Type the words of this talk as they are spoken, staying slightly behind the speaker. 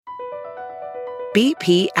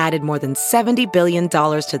BP added more than $70 billion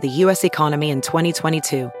to the U.S. economy in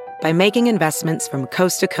 2022 by making investments from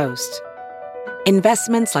coast to coast.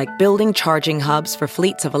 Investments like building charging hubs for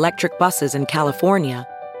fleets of electric buses in California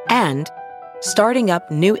and starting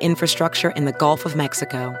up new infrastructure in the Gulf of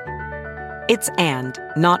Mexico. It's and,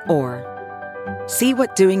 not or. See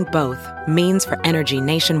what doing both means for energy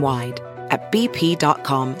nationwide at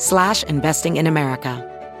bp.com/investing in America.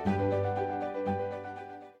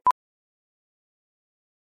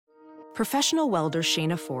 Professional welder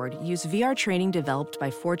Shayna Ford used VR training developed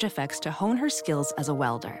by ForgeFX to hone her skills as a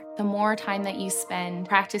welder. The more time that you spend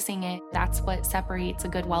practicing it, that's what separates a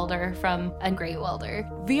good welder from a great welder.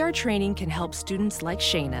 VR training can help students like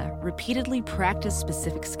Shayna repeatedly practice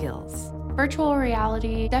specific skills. Virtual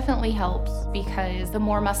reality definitely helps because the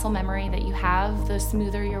more muscle memory that you have, the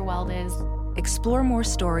smoother your weld is. Explore more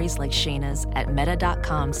stories like Shayna's at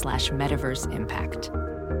meta.com/metaverseimpact.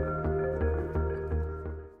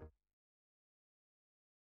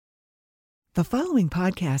 The following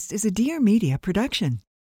podcast is a Dear Media production.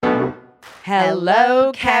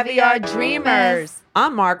 Hello, Caviar Dreamers.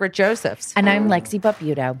 I'm Margaret Josephs. And I'm Lexi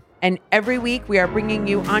Paputo. And every week we are bringing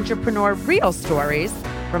you entrepreneur real stories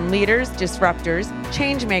from leaders, disruptors,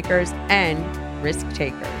 change makers, and risk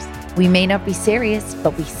takers. We may not be serious,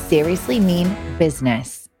 but we seriously mean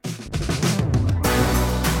business.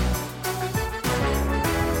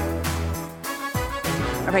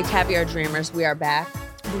 All right, Caviar Dreamers, we are back.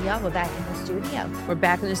 We're back in the studio. We're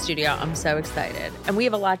back in the studio. I'm so excited. And we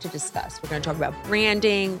have a lot to discuss. We're going to talk about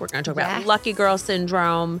branding. We're going to talk about lucky girl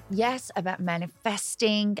syndrome. Yes, about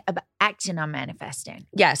manifesting, about acting on manifesting.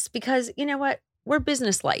 Yes, because you know what? We're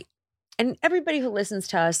business light. And everybody who listens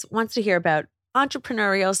to us wants to hear about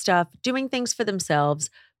entrepreneurial stuff, doing things for themselves,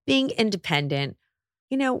 being independent.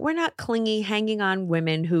 You know, we're not clingy, hanging on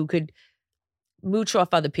women who could mooch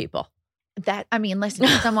off other people. Listen,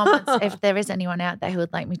 if someone wants, if there is anyone out there who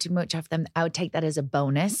would like me to mooch off them, I would take that as a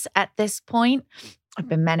bonus at this point. I've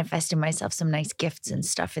been manifesting myself some nice gifts and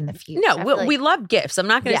stuff in the future. No, we love gifts. I'm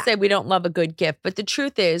not going to say we don't love a good gift, but the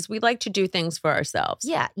truth is we like to do things for ourselves.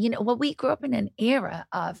 Yeah. We grew up in an era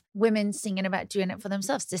of women singing about doing it for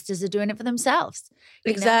themselves. Sisters are doing it for themselves.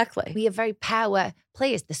 Exactly. We are very power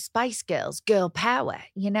players, the Spice Girls, girl power,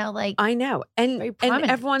 I know. And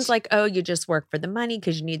everyone's like, oh, you just work for the money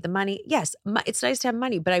because you need the money. Yes, it's nice to have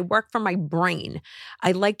money, but I work for my brain.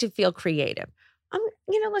 I like to feel creative.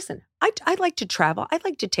 Listen, I like to travel. I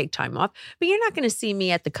like to take time off, but you're not going to see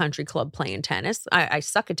me at the country club playing tennis. I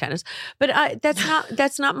suck at tennis, but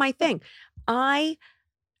that's not my thing. I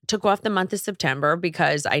took off the month of September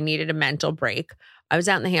because I needed a mental break. I was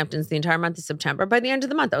out in the Hamptons the entire month of September. By the end of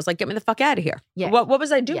the month, I was like, get me the fuck out of here. Yeah. What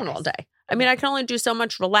was I doing all day? I mean, I can only do so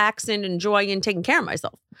much relaxing, enjoying, and taking care of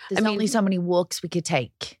myself. There's only so many walks we could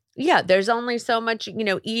take. Yeah, there's only so much,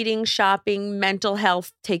 eating, shopping, mental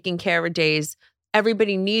health, taking care of days.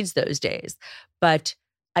 Everybody needs those days, but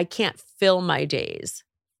I can't fill my days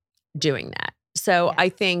doing that. So I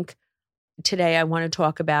think today I want to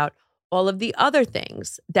talk about all of the other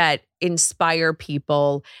things that inspire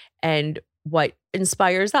people and what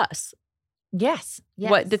inspires us. Yes.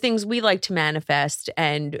 What the things we like to manifest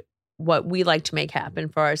and what we like to make happen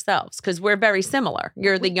for ourselves, because we're very similar.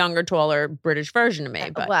 You're the younger, taller British version of me.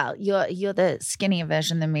 But well, you're the skinnier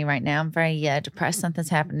version than me right now. I'm very depressed. Something's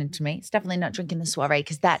happening to me. It's definitely not drinking the Soiree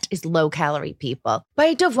because that is low calorie, people. But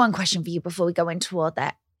I do have one question for you before we go into all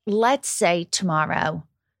that. Let's say tomorrow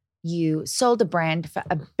you sold a brand for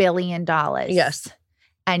 $1 billion. Yes.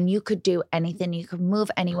 And you could do anything. You could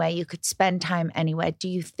move anywhere. You could spend time anywhere. Do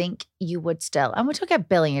you think you would still, and we're talking $1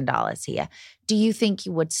 billion here. Do you think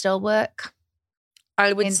you would still work?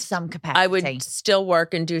 I would in some capacity. I would still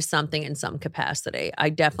work and do something in some capacity. I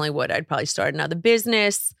definitely would. I'd probably start another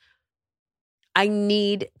business. I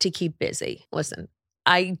need to keep busy. Listen,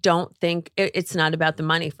 I don't think it's not about the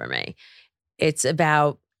money for me. It's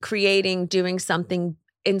about creating, doing something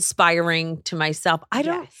inspiring to myself.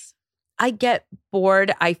 I get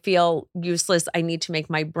bored. I feel useless. I need to make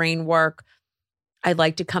my brain work. I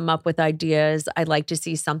like to come up with ideas. I like to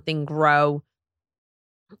see something grow.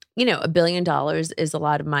 $1 billion is a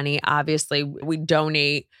lot of money. Obviously, we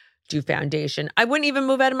donate, do foundation. I wouldn't even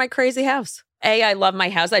move out of my crazy house. I love my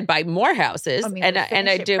house. I'd buy more houses. And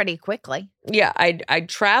I do pretty quickly. Yeah, I'd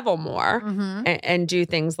travel more and do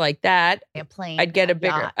things like that. A plane. I'd get a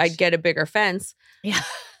bigger fence. Yeah.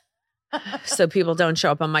 So people don't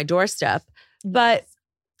show up on my doorstep. But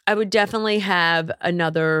I would definitely have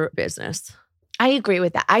another business. I agree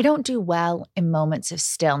with that. I don't do well in moments of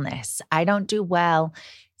stillness. I don't do well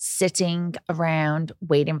sitting around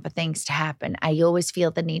waiting for things to happen. I always feel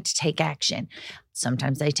the need to take action.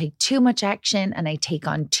 Sometimes I take too much action and I take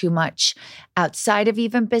on too much outside of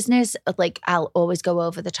even business. Like I'll always go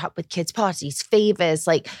over the top with kids' parties, favors,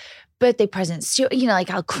 like birthday presents, like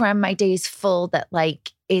I'll cram my days full that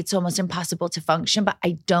like it's almost impossible to function, but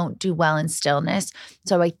I don't do well in stillness.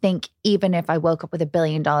 So I think even if I woke up with $1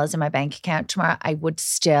 billion in my bank account tomorrow, I would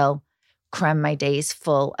still cram my days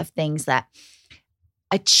full of things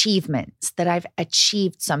achievements that I've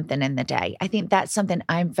achieved something in the day. I think that's something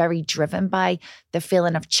I'm very driven by, the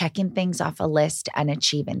feeling of checking things off a list and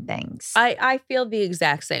achieving things. I feel the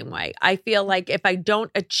exact same way. I feel like if I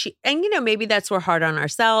don't achieve, and maybe that's we're hard on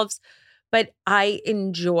ourselves, but I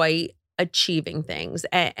enjoy achieving things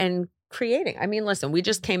and creating. I mean, listen, we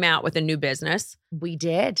just came out with a new business. We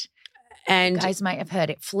did. And you guys might have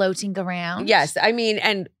heard it floating around. Yes. I mean,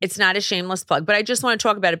 and it's not a shameless plug, but I just want to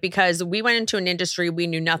talk about it because we went into an industry we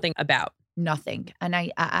knew nothing about. Nothing. And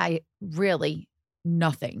I really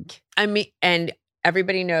nothing. I mean, and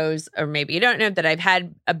everybody knows, or maybe you don't know, that I've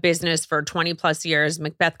had a business for 20 plus years,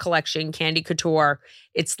 Macbeth Collection, Candy Couture.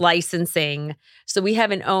 It's licensing. So we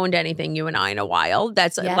haven't owned anything, you and I, in a while.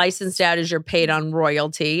 That's licensed out as you're paid on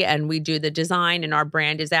royalty. And we do the design and our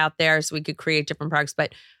brand is out there so we could create different products.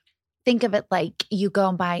 But think of it like you go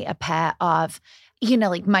and buy a pair of,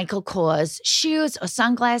 like Michael Kors shoes or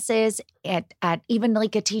sunglasses at even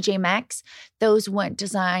like a TJ Maxx. Those weren't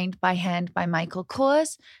designed by hand by Michael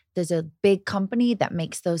Kors. There's a big company that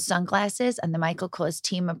makes those sunglasses and the Michael Kors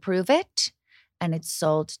team approve it. And it's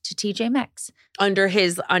sold to TJ Maxx. Under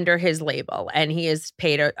his label. And he is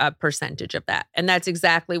paid a percentage of that. And that's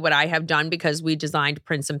exactly what I have done because we designed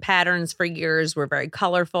prints and patterns for years. We're very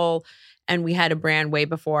colorful. And we had a brand way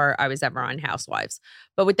before I was ever on Housewives.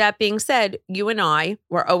 But with that being said, you and I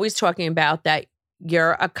were always talking about that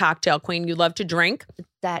you're a cocktail queen. You love to drink.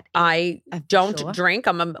 That I don't drink.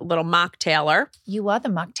 I'm a little mocktailer. You are the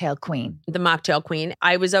mocktail queen. The mocktail queen.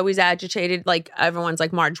 I was always agitated. Like everyone's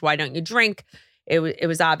like, Marge, why don't you drink? It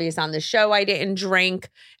was obvious on the show I didn't drink.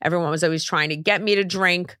 Everyone was always trying to get me to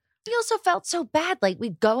drink. We also felt so bad. Like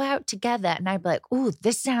we'd go out together and I'd be like, ooh,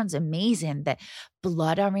 this sounds amazing. The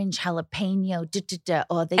blood orange jalapeno,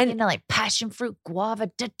 or the, like passion fruit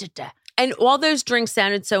guava, And all those drinks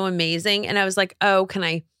sounded so amazing. And I was like, oh, can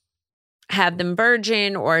I have them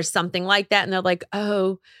virgin or something like that? And they're like,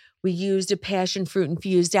 oh, we used a passion fruit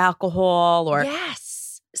infused alcohol or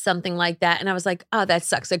something like that. And I was like, oh, that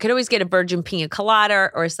sucks. I could always get a virgin pina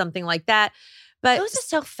colada or something like that. But those are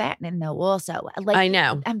so fattening though also. Like, I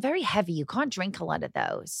know. I'm very heavy. You can't drink a lot of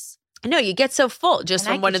those. No, you get so full just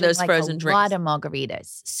from one of those frozen drinks. A lot of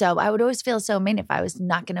margaritas. So I would always feel so mean if I was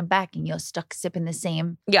knocking them back and you're stuck sipping the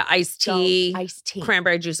same. Yeah, iced tea,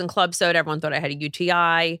 cranberry juice and club soda. Everyone thought I had a UTI.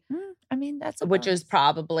 I mean, that's which is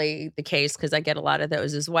probably the case because I get a lot of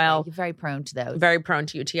those as well. Yeah, you're very prone to those. Very prone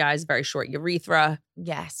to UTIs, very short urethra.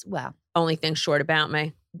 Yes, well. Only thing short about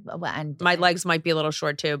me. Well, and my legs might be a little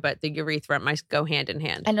short too, but the urethra might go hand in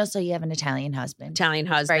hand. And also you have an Italian husband.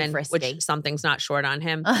 Which something's not short on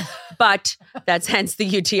him. But that's hence the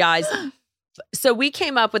UTIs. So we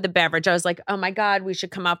came up with a beverage. I was like, oh my God, we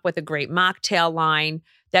should come up with a great mocktail line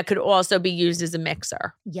that could also be used as a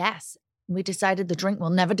mixer. Yes. We decided the drink will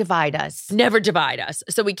never divide us. Never divide us.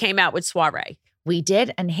 So we came out with Soiree. We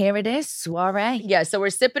did, and here it is, Soiree. Yeah, so we're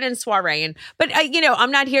sipping in Soiree, but I'm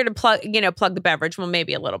not here to plug the beverage. Well,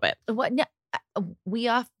 maybe a little bit. What? No, we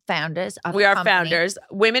are founders. We are founders,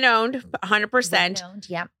 women owned, 100%. Women owned,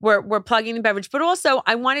 yeah. We're plugging the beverage, but also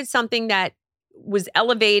I wanted something that was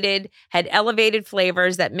elevated, had elevated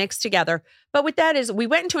flavors that mixed together. But with that is, we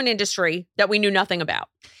went into an industry that we knew nothing about.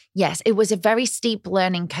 Yes, it was a very steep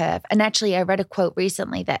learning curve. And actually, I read a quote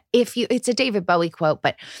recently that it's a David Bowie quote,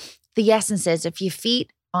 but the essence is if your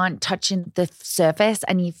feet aren't touching the surface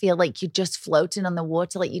and you feel like you're just floating on the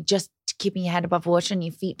water, like you're just keeping your head above water and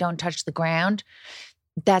your feet don't touch the ground,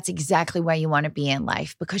 that's exactly where you want to be in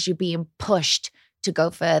life because you're being pushed to go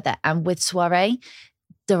further. And with Soiree,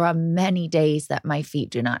 there are many days that my feet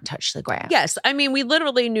do not touch the ground. Yes. I mean, we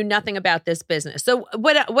literally knew nothing about this business. So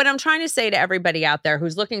what I'm trying to say to everybody out there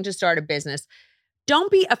who's looking to start a business, don't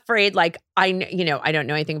be afraid. Like, I don't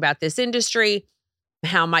know anything about this industry.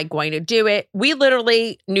 How am I going to do it? We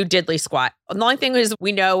literally knew diddly squat. The only thing is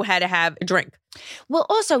we know how to have a drink. Well,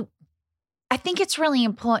 also, I think it's really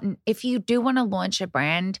important if you do want to launch a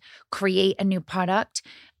brand, create a new product,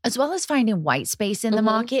 as well as finding white space in the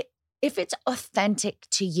market, if it's authentic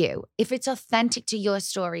to you, if it's authentic to your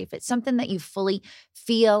story, if it's something that you fully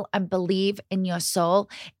feel and believe in your soul,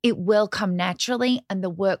 it will come naturally and the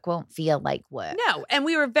work won't feel like work. No. And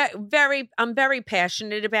we were I'm very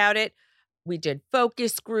passionate about it. We did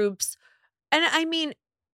focus groups. And I mean,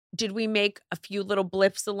 did we make a few little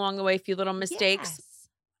blips along the way, a few little mistakes?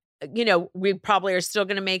 Yes. We probably are still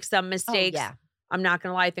going to make some mistakes. Oh, yeah. I'm not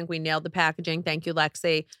going to lie. I think we nailed the packaging. Thank you,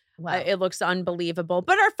 Lexi. Well, It looks unbelievable.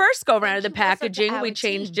 But our first go round of the Thank you also to packaging, we our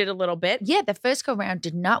changed team. it a little bit. yeah, the first go round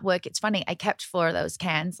did not work. It's funny. I kept 4 of those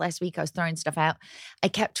cans. Last week I was throwing stuff out. I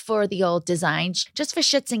kept 4 of the old designs just for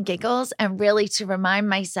shits and giggles and really to remind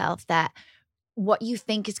myself that what you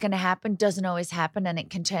think is going to happen doesn't always happen and it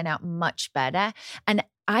can turn out much better. And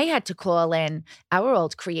I had to call in our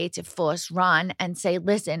old creative force, Ron, and say,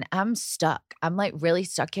 listen, I'm stuck. I'm like really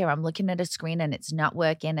stuck here. I'm looking at a screen and it's not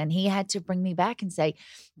working. And he had to bring me back and say,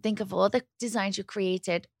 think of all the designs you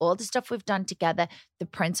created, all the stuff we've done together. The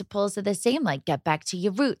principles are the same, like get back to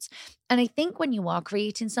your roots. And I think when you are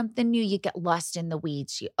creating something new, you get lost in the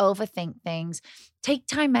weeds. You overthink things. Take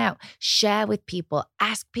time out, share with people,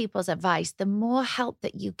 ask people's advice. The more help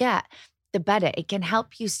that you get, the better. It can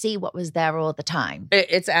help you see what was there all the time.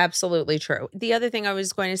 It's absolutely true. The other thing I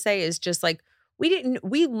was going to say is just like,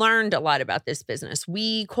 we learned a lot about this business.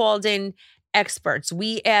 We called in experts.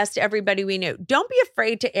 We asked everybody we knew. Don't be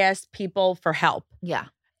afraid to ask people for help. Yeah.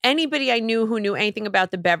 Anybody I knew who knew anything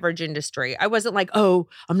about the beverage industry. I wasn't like, oh,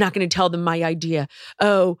 I'm not going to tell them my idea.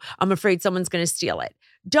 Oh, I'm afraid someone's going to steal it.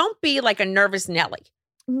 Don't be like a nervous Nelly.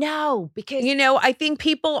 No, because I think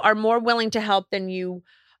people are more willing to help than you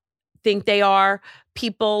think they are.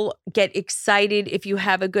 People get excited if you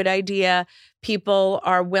have a good idea. People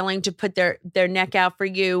are willing to put their neck out for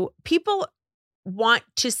you. People want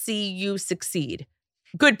to see you succeed.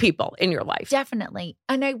 Good people in your life. definitely.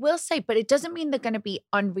 And I will say, but it doesn't mean they're going to be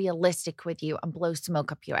unrealistic with you and blow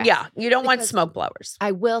smoke up your ass. Yeah, you don't want Because smoke blowers.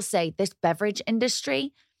 I will say this beverage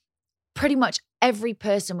industry, pretty much every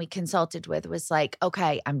person we consulted with was like,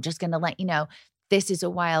 okay, I'm just going to let you know, this is a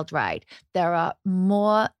wild ride. There are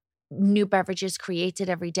more new beverages created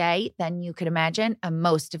every day than you could imagine, and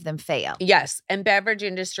most of them fail. Yes, and beverage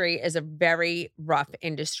industry is a very rough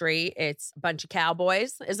industry. It's a bunch of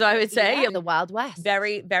cowboys, is what I would say. Yeah, the Wild West.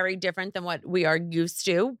 Very, very different than what we are used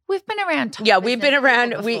to. We've been around. Yeah, we've been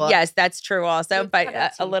around. Before. Yes, that's true also, We've but cut our a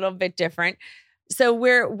teeth. little bit different. So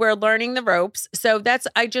we're learning the ropes. So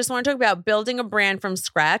I just want to talk about building a brand from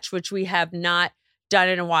scratch, which we have not done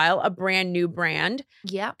in a while, a brand new brand,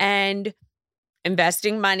 Yeah. and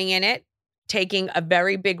investing money in it, taking a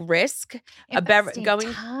very big risk, Investing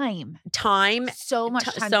going time. so So much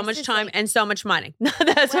time. so This much is time, like- and so much money.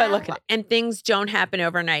 That's what I look Well- at it. And things don't happen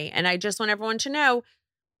overnight. And I just want everyone to know,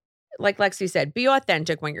 like Lexi said, be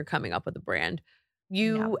authentic when you're coming up with a brand.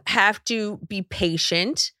 You have to be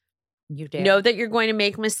patient. You do. Know that you're going to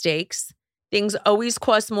make mistakes. Things always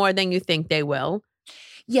cost more than you think they will.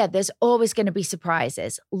 Yeah, there's always going to be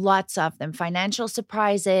surprises, lots of them, financial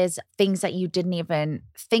surprises, things that you didn't even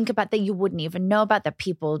think about, that you wouldn't even know about, that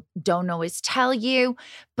people don't always tell you.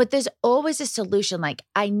 But there's always a solution. Like,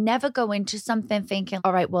 I never go into something thinking,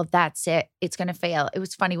 all right, well, that's it. It's going to fail. It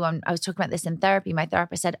was funny when I was talking about this in therapy, my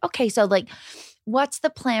therapist said, okay, so like, what's the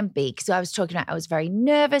plan B? Because I was talking about, I was very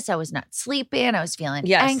nervous. I was not sleeping. I was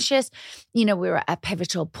feeling anxious. We were at a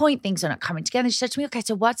pivotal point. Things are not coming together. She said to me, okay,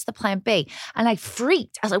 so what's the plan B? And I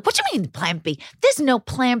freaked. I was like, what do you mean plan B? There's no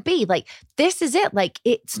plan B. Like, this is it. Like,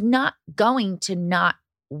 it's not going to not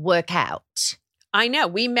work out. I know.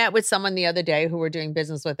 We met with someone the other day who we're doing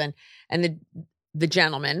business with, and the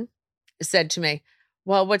gentleman said to me,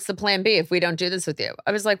 well, what's the plan B if we don't do this with you?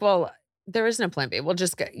 I was like, well, there is no plan B. We'll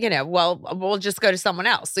just go, we'll just go to someone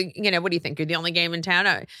else. So, what do you think? You're the only game in town?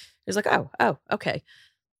 He was like, oh, okay.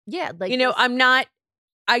 Yeah. Like,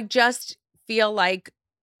 I just feel like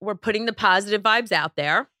we're putting the positive vibes out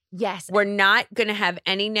there. yes. We're not going to have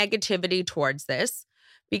any negativity towards this,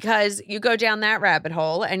 because you go down that rabbit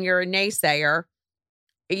hole and you're a naysayer,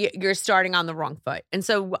 you're starting on the wrong foot. And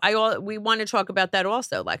so we want to talk about that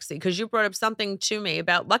also, Lexi, because you brought up something to me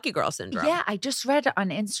about lucky girl syndrome. Yeah, I just read it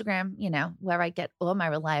on Instagram, where I get all my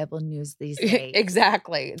reliable news these days.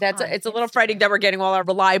 Exactly. It's a little Instagram. frightening that we're getting all our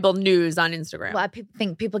reliable news on Instagram. Well, people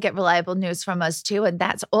think people get reliable news from us too, and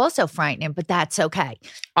that's also frightening, but that's okay.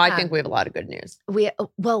 I think we have a lot of good news.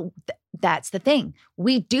 That's the thing.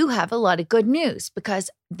 We do have a lot of good news because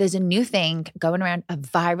there's a new thing going around, a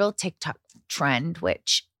viral TikTok trend,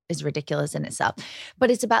 which is ridiculous in itself,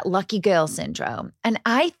 but it's about lucky girl syndrome. And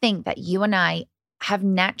I think that you and I have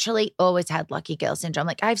naturally always had lucky girl syndrome.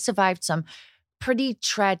 Like, I've survived some pretty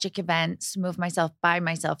tragic events, moved myself by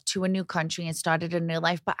myself to a new country and started a new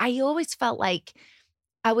life. But I always felt like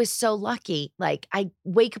I was so lucky. Like, I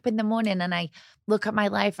wake up in the morning and I look at my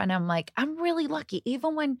life and I'm like, I'm really lucky.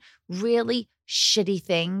 Even when really shitty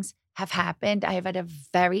things have happened, I have had a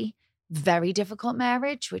very, very difficult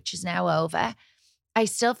marriage, which is now over, I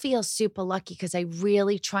still feel super lucky because I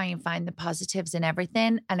really try and find the positives in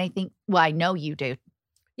everything. And I think, well, I know you do.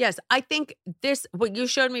 Yes, I think what you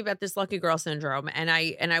showed me about this lucky girl syndrome, and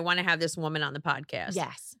I want to have this woman on the podcast.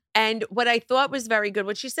 Yes. And what I thought was very good,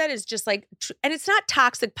 what she said is just like, and it's not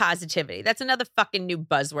toxic positivity. That's another fucking new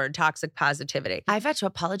buzzword, toxic positivity. I've had to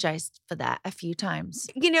apologize for that a few times.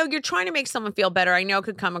 You know, you're trying to make someone feel better. I know it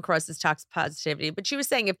could come across as toxic positivity, but she was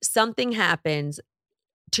saying if something happens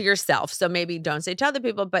to yourself, so maybe don't say it to other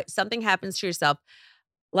people, but something happens to yourself,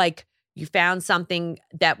 like you found something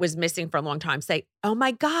that was missing for a long time, say, oh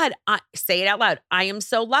my God, say it out loud. I am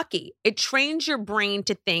so lucky. It trains your brain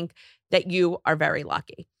to think that you are very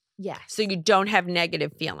lucky. Yes. So you don't have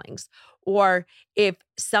negative feelings. Or if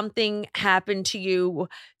something happened to you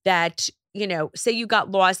that, you know, say you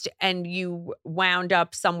got lost and you wound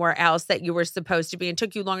up somewhere else that you were supposed to be and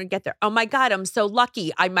took you longer to get there. Oh my God, I'm so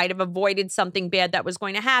lucky. I might have avoided something bad that was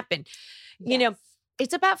going to happen. Yes. You know,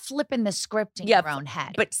 it's about flipping the script in your own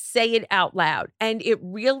head. But say it out loud. And it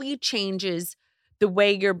really changes the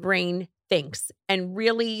way your brain thinks and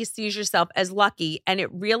really sees yourself as lucky. And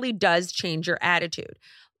it really does change your attitude.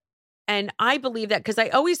 And I believe that because I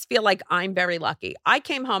always feel like I'm very lucky. I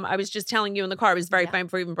came home, I was just telling you in the car, it was very funny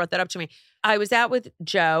before you even brought that up to me. I was out with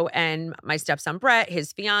Joe and my stepson Brett,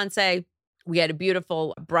 his fiance. We had a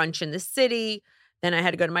beautiful brunch in the city. Then I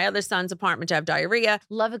had to go to my other son's apartment to have diarrhea.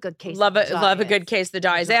 Love a good case. Love a good case that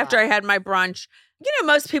dies. After I had my brunch, you know,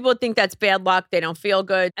 most people would think that's bad luck. They don't feel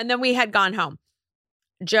good. And then we had gone home.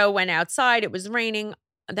 Joe went outside. It was raining.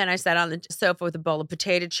 Then I sat on the sofa with a bowl of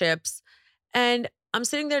potato chips. And I'm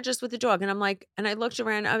sitting there just with the dog. And I'm like, and I looked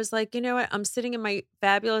around. I was like, you know what? I'm sitting in my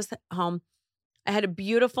fabulous home. I had a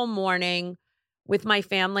beautiful morning with my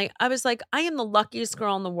family. I was like, I am the luckiest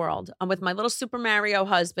girl in the world. I'm with my little Super Mario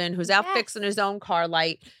husband who's out fixing his own car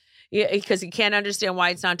light because he can't understand why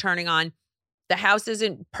it's not turning on. The house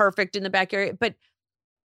isn't perfect in the backyard,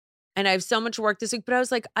 and I have so much work this week, but I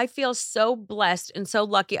was like, I feel so blessed and so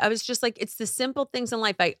lucky. I was just like, it's the simple things in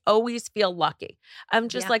life. I always feel lucky. I'm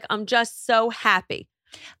just like, I'm just so happy.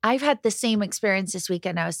 I've had the same experience this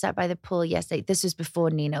weekend. I was sat by the pool yesterday. This was before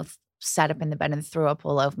Nino sat up in the bed and threw up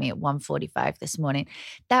all over me at 1:45 this morning.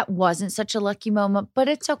 That wasn't such a lucky moment, but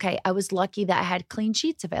it's okay. I was lucky that I had clean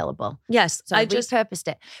sheets available. Yes. So I just repurposed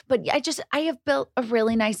it. But I have built a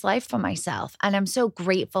really nice life for myself and I'm so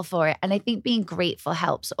grateful for it. And I think being grateful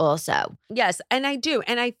helps also. Yes. And I do.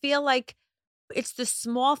 And I feel like it's the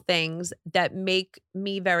small things that make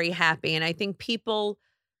me very happy. And I think people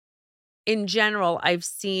in general, I've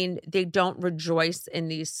seen they don't rejoice in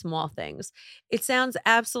these small things. It sounds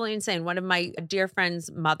absolutely insane. One of my dear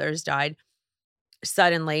friend's mothers died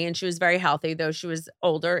suddenly, and she was very healthy, though she was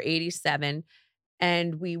older, 87.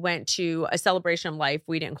 And we went to a celebration of life.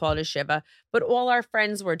 We didn't call it a Shiva, but all our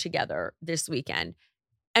friends were together this weekend.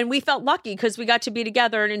 And we felt lucky because we got to be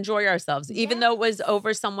together and enjoy ourselves, even though it was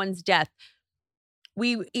over someone's death.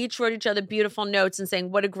 We each wrote each other beautiful notes and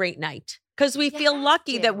saying, what a great night. Because we feel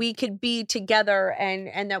lucky that we could be together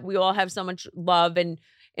and that we all have so much love and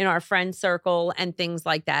in our friend circle and things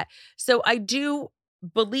like that. So I do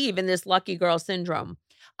believe in this lucky girl syndrome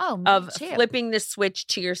of flipping the switch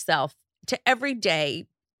to yourself to every day.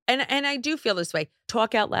 And I do feel this way.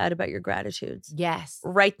 Talk out loud about your gratitudes. Yes.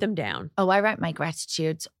 Write them down. Oh, I write my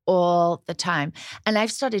gratitudes all the time. And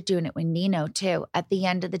I've started doing it with Nino too. At the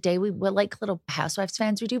end of the day, we're like little Housewives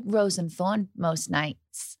fans. We do rose and thorn most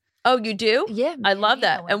nights. Oh, you do? Yeah. I love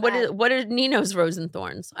that. And what are Nino's rose and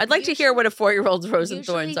thorns? I'd like to hear what a 4-year-old's rose and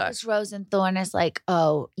thorns are. Usually rose and thorn is like,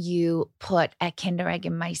 oh, you put a Kinder Egg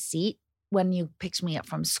in my seat when you picked me up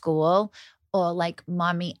from school. Or like,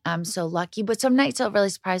 Mommy, I'm so lucky. But some nights it'll really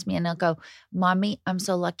surprise me and they'll go, Mommy, I'm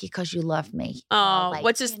so lucky because you love me. Oh, like,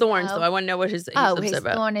 what's his thorns though? I want to know what his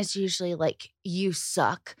thorn is usually like, you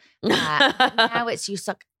suck. Now it's you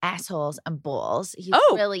suck assholes and balls. He's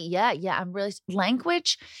really, I'm really,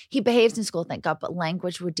 language, he behaves in school, thank God, but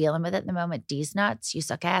language we're dealing with at the moment, D's nuts, you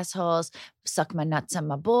suck assholes, suck my nuts and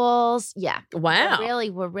my balls. Yeah. Wow.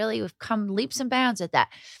 We've come leaps and bounds at that.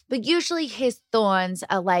 But usually his thorns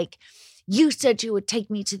are like, you said you would take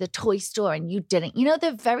me to the toy store and you didn't. You know,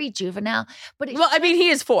 they're very juvenile. But he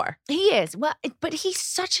is 4. He is. Well, but he's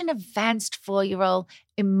such an advanced 4-year-old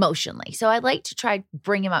emotionally. So I like to try to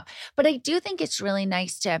bring him up. But I do think it's really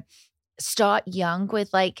nice to start young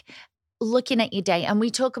with like looking at your day. And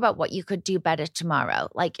we talk about what you could do better tomorrow.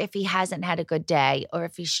 Like if he hasn't had a good day or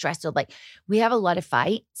if he's stressed or like we have a lot of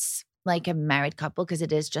fights, like a married couple, because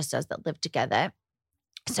it is just us that live together.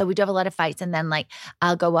 So we do have a lot of fights, and then like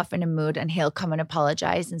I'll go off in a mood and he'll come and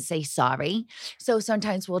apologize and say sorry. So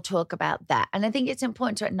sometimes we'll talk about that. And I think it's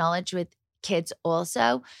important to acknowledge with kids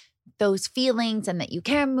also those feelings, and that you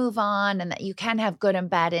can move on, and that you can have good and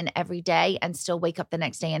bad in every day and still wake up the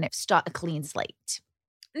next day and start a clean slate.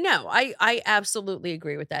 No, I absolutely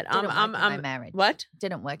agree with that. Didn't work in my marriage. What?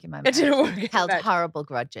 Didn't work in my marriage. It didn't work. Held horrible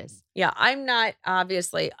grudges. Yeah, I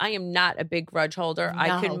am not a big grudge holder. No.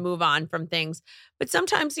 I can move on from things. But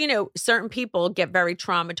sometimes, certain people get very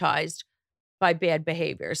traumatized by bad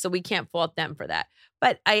behavior. So we can't fault them for that.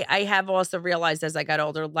 But I have also realized as I got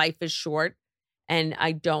older, life is short and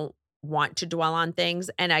I don't want to dwell on things.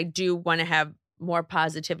 And I do want to have more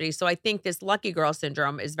positivity. So I think this lucky girl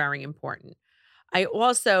syndrome is very important. I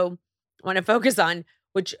also want to focus on,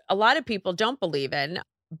 which a lot of people don't believe in,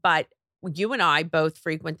 but you and I both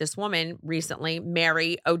frequent this woman recently,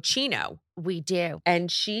 Mary Ochino. We do.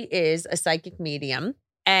 And she is a psychic medium.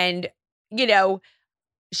 And,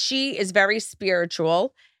 she is very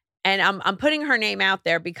spiritual. And I'm putting her name out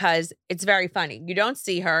there because it's very funny. You don't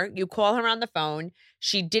see her. You call her on the phone.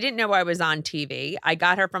 She didn't know I was on TV. I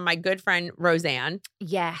got her from my good friend, Roseanne.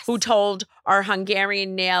 Yes. Who told our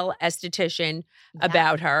Hungarian nail esthetician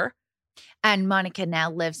about her. And Monica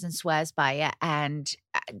now lives and swears by it. And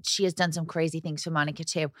she has done some crazy things for Monica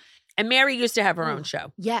too. And Mary used to have her own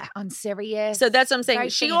show. Yeah, on Sirius. So that's what I'm saying. Very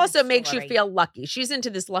She famous also makes you story. feel lucky. She's into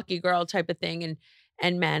this lucky girl type of thing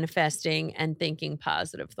and manifesting and thinking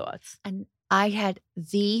positive thoughts. And I had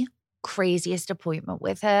the craziest appointment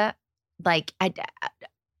with her. Like,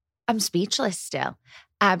 I'm speechless still.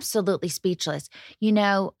 Absolutely speechless.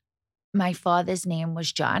 My father's name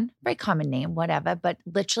was John, very common name, whatever. But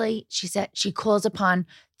literally, she said she calls upon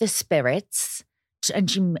the spirits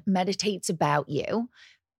and she meditates about you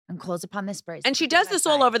and calls upon the spirits. And she does this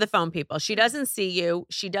all over the phone, people. She doesn't see you.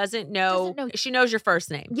 She doesn't know. She knows your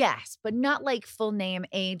first name. Yes, but not like full name,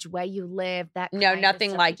 age, where you live, that No, kind of nothing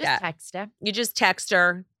stuff. like Just that. text her. You just text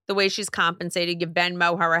her the way she's compensated. You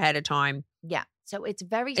Venmo her ahead of time. Yeah. So it's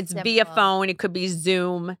very It's simple. via phone. It could be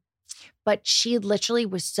Zoom. But she literally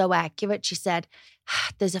was so accurate. She said,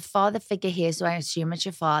 there's a father figure here, so I assume it's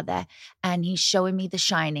your father. And he's showing me The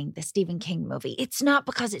Shining, the Stephen King movie. It's not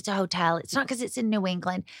because it's a hotel. It's not because it's in New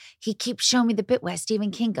England. He keeps showing me the bit where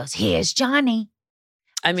Stephen King goes, here's Johnny.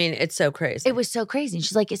 I mean, it's so crazy. It was so crazy. And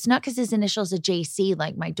she's like, it's not because his initials are JC,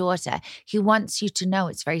 like my daughter. He wants you to know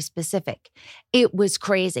it's very specific. It was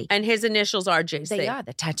crazy. And his initials are JC. They are.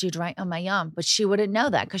 They're tattooed right on my arm. But she wouldn't know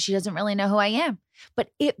that because she doesn't really know who I am.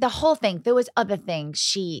 But the whole thing, there was other things.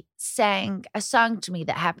 She sang a song to me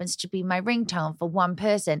that happens to be my ringtone for one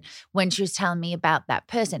person when she was telling me about that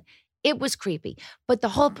person. It was creepy. But the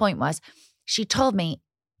whole point was she told me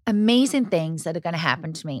amazing things that are going to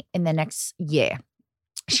happen to me in the next year.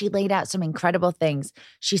 She laid out some incredible things.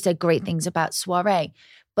 She said great things about Soiree.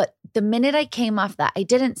 But the minute I came off that, I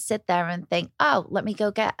didn't sit there and think, oh, let me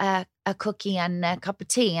go get a cookie and a cup of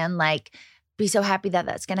tea and like be so happy that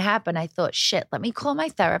that's going to happen. I thought, shit, let me call my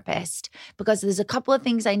therapist because there's a couple of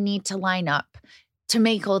things I need to line up to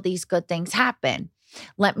make all these good things happen.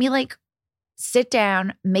 Let me like sit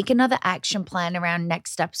down, make another action plan around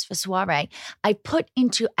next steps for Soiree. I put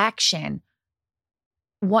into action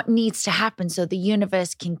what needs to happen so the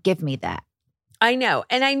universe can give me that. I know.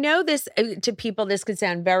 And I know this to people, this could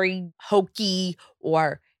sound very hokey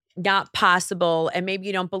or not possible. And maybe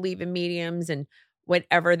you don't believe in mediums and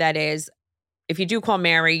whatever that is. If you do call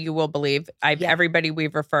Mary, you will believe. Everybody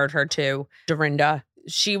we've referred her to, Dorinda,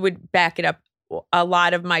 she would back it up. A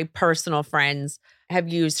lot of my personal friends have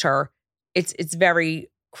used her. It's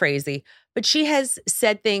very crazy. But she has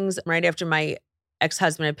said things right after my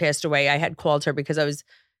ex-husband had passed away. I had called her because I was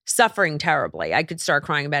suffering terribly. I could start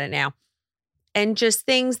crying about it now. And just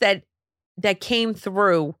things that came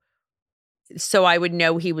through so I would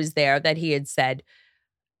know he was there, that he had said.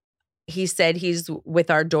 He said he's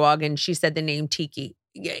with our dog and she said the name Tiki.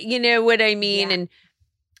 You know what I mean? Yeah.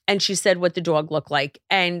 And she said what the dog looked like.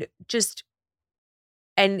 And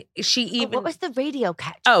she even... what was the radio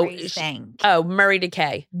catchphrase thing? Murray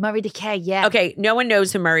Decay. Murray Decay, yeah. Okay, no one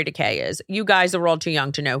knows who Murray Decay is. You guys are all too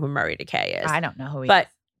young to know who Murray Decay is. I don't know who he is. But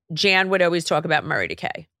Jan would always talk about Murray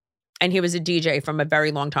Decay. And he was a DJ from a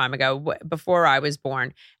very long time ago, before I was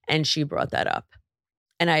born. And she brought that up.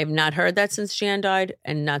 And I have not heard that since Jan died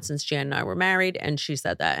and not since Jan and I were married. And she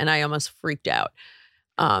said that. And I almost freaked out.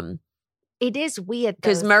 It is weird.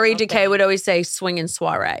 Because Murray Decay would always say swing and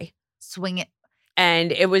soiree. Swing it.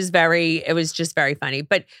 And it was just very funny.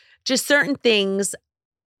 But just certain things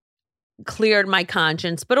cleared my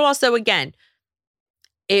conscience. But also, again,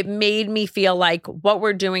 it made me feel like what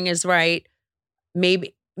we're doing is right.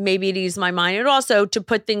 Maybe maybe it eased my mind. And also to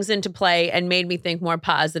put things into play and made me think more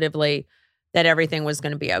positively that everything was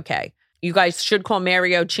going to be okay. You guys should call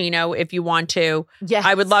Mary Ochino if you want to. Yes.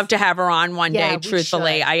 I would love to have her on one day, we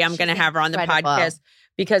truthfully. should. I am going to have her on the incredible. podcast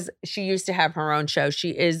because she used to have her own show. She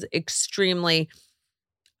is extremely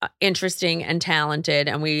interesting and talented,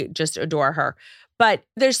 and we just adore her. But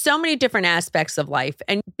there's so many different aspects of life.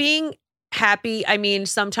 And being happy, I mean,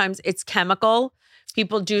 sometimes it's chemical.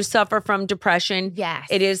 People do suffer from depression. Yes.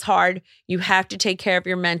 It is hard. You have to take care of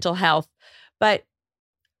your mental health. But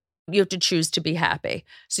you have to choose to be happy.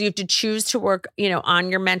 So you have to choose to work, on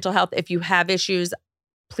your mental health. If you have issues,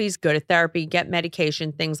 please go to therapy, get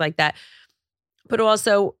medication, things like that. But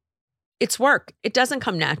also, it's work. It doesn't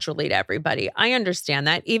come naturally to everybody. I understand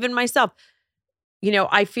that. Even myself,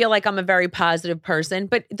 I feel like I'm a very positive person,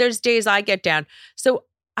 but there's days I get down. So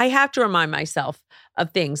I have to remind myself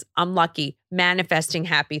of things. I'm lucky, manifesting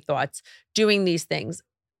happy thoughts, doing these things.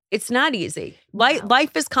 It's not easy.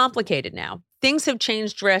 Life is complicated now. Things have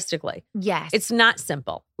changed drastically. Yes. It's not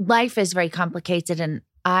simple. Life is very complicated. And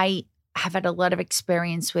I have had a lot of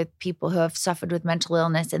experience with people who have suffered with mental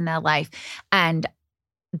illness in their life. And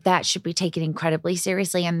that should be taken incredibly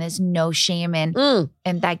seriously. And there's no shame in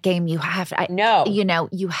that game. You have to,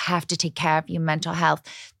 you have to take care of your mental health.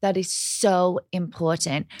 That is so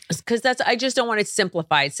important. Because I just don't want to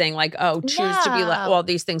simplify it saying like, oh, choose to be all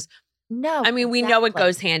these things. No. I mean, we know it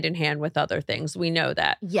goes hand in hand with other things. We know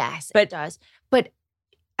that. Yes, but, it does. But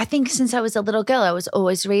I think since I was a little girl, I was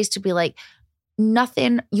always raised to be like,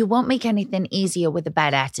 you won't make anything easier with a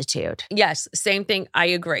bad attitude. Yes, same thing. I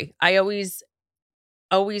agree. I always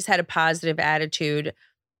had a positive attitude.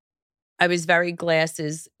 I was very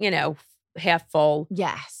glasses, half full.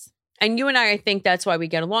 Yes. And you and I think that's why we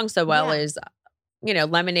get along so well is,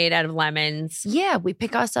 lemonade out of lemons. Yeah, we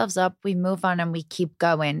pick ourselves up, we move on, and we keep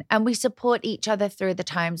going. And we support each other through the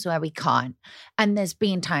times where we can't. And there's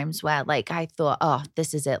been times where I thought, oh,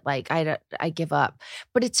 this is it. I give up.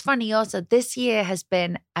 But it's funny also, this year has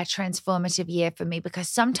been a transformative year for me because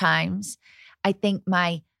sometimes I think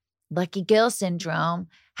my lucky girl syndrome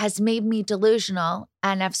has made me delusional,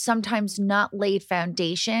 and I've sometimes not laid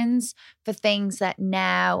foundations for things that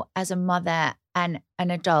now as a mother and an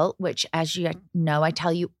adult, which as you know, I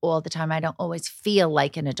tell you all the time, I don't always feel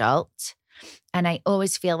like an adult. And I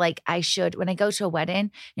always feel like I should, when I go to a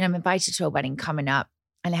wedding, I'm invited to a wedding coming up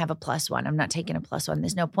and I have a +1. I'm not taking a +1.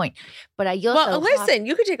 There's no point. But I also listen,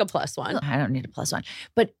 you could take a +1. I don't need a +1.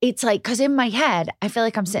 But it's because in my head, I feel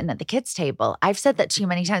like I'm sitting at the kids' table. I've said that to you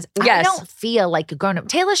many times. Yes. I don't feel like a grown-up.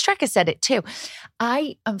 Taylor Strecker said it too.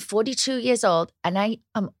 I am 42 years old and I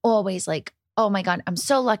am always like, oh my God, I'm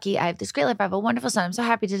so lucky. I have this great life. I have a wonderful son. I'm so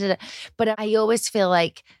happy to. But I always feel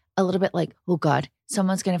like a little bit like, oh God,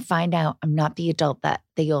 someone's going to find out I'm not the adult that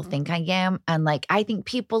they all think I am. And I think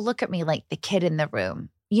people look at me like the kid in the room.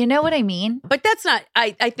 You know what I mean? But that's not,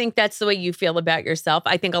 I think that's the way you feel about yourself.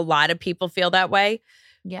 I think a lot of people feel that way.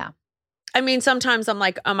 Yeah. I mean, sometimes I'm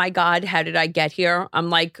like, oh my God, how did I get here? I'm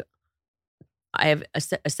like, I have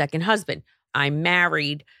a second husband. I'm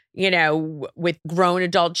married, with grown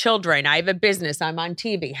adult children. I have a business. I'm on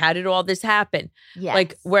TV. How did all this happen?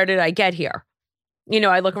 Yes. Where did I get here?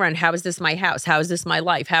 I look around. How is this my house? How is this my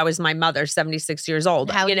life? How is my mother, 76 years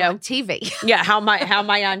old? How are you on TV? Yeah. How am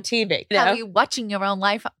I on TV? How are you watching your own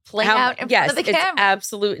life play out in front of the camera? It's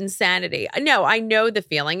absolute insanity. No, I know the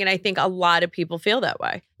feeling. And I think a lot of people feel that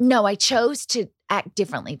way. No, I chose to act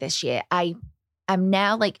differently this year. I am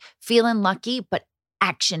now feeling lucky, but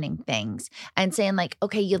actioning things and saying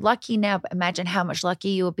okay, you're lucky now, but imagine how much lucky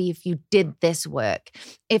you would be if you did this work.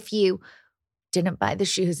 If you didn't buy the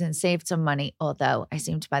shoes and saved some money, although I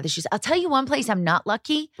seem to buy the shoes. I'll tell you one place I'm not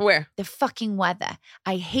lucky. Where? The fucking weather.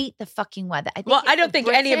 I hate the fucking weather. I don't think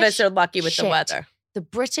any of us are lucky with the weather.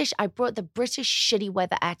 I brought the British shitty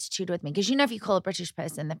weather attitude with me. Because if you call a British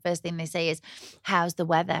person, the first thing they say is, how's the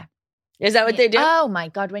weather? Is that what they do? Oh my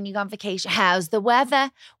God, when you go on vacation, how's the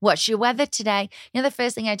weather? What's your weather today? The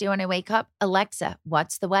first thing I do when I wake up, Alexa,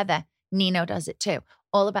 what's the weather? Nino does it too.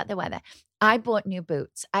 All about the weather. I bought new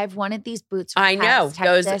boots. I've wanted these boots from Paris,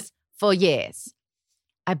 Texas for years.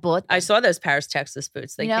 I bought them. I saw those Paris, Texas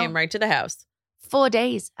boots. They came right to the house. 4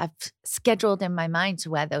 days. I've scheduled in my mind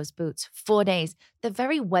to wear those boots. 4 days. They're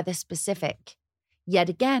very weather specific. Yet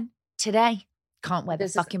again, today, can't wear the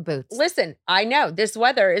fucking boots. Listen, I know this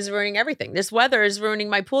weather is ruining everything. This weather is ruining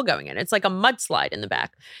my pool going in. It's like a mudslide in the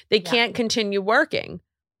back. They can't continue working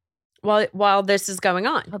while this is going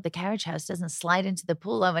on. Hope the carriage house doesn't slide into the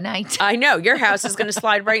pool overnight. I know. Your house is going to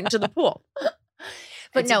slide right into the pool.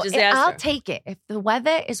 But no, I'll take it. If the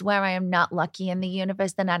weather is where I am not lucky in the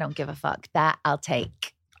universe, then I don't give a fuck. That I'll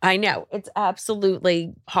take. I know. It's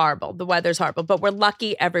absolutely horrible. The weather's horrible, but we're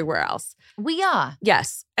lucky everywhere else. We are.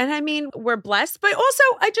 Yes. And I mean, we're blessed, but also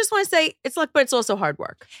I just want to say it's luck, but it's also hard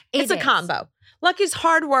work. It's a combo. Luck is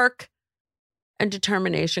hard work and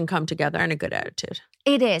determination come together and a good attitude.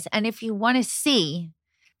 It is. And if you want to see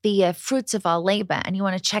the fruits of our labor and you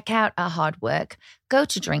want to check out our hard work, go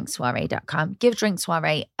to drinksoiree.com. Give Drink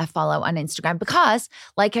Soiree a follow on Instagram because,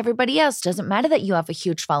 like everybody else, doesn't matter that you have a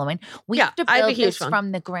huge following. We have to build this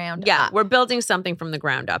from the ground up. We're building something from the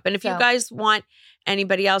ground up. And if you guys want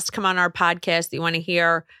anybody else to come on our podcast that you want to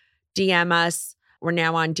hear, DM us. We're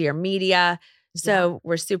now on Dear Media. So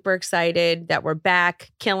we're super excited that we're back,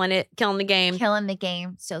 killing it, killing the game. Killing the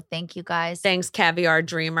game. So thank you guys. Thanks, Caviar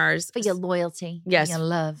Dreamers. For your loyalty. Yes. And your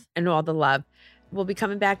love. And all the love. We'll be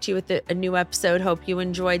coming back to you with a new episode. Hope you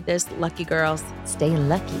enjoyed this. Lucky girls. Stay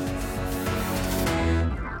lucky.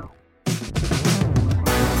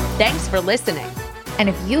 Thanks for listening. And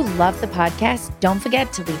if you love the podcast, don't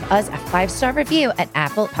forget to leave us a 5-star review at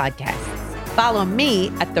Apple Podcasts. Follow me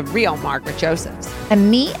at The Real Margaret Josephs.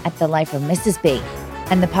 And me at The Life of Mrs. B.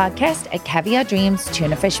 And the podcast at Caviar Dreams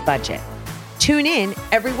Tuna Fish Budget. Tune in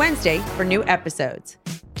every Wednesday for new episodes.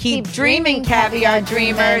 Keep dreaming, Caviar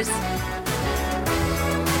Dreamers.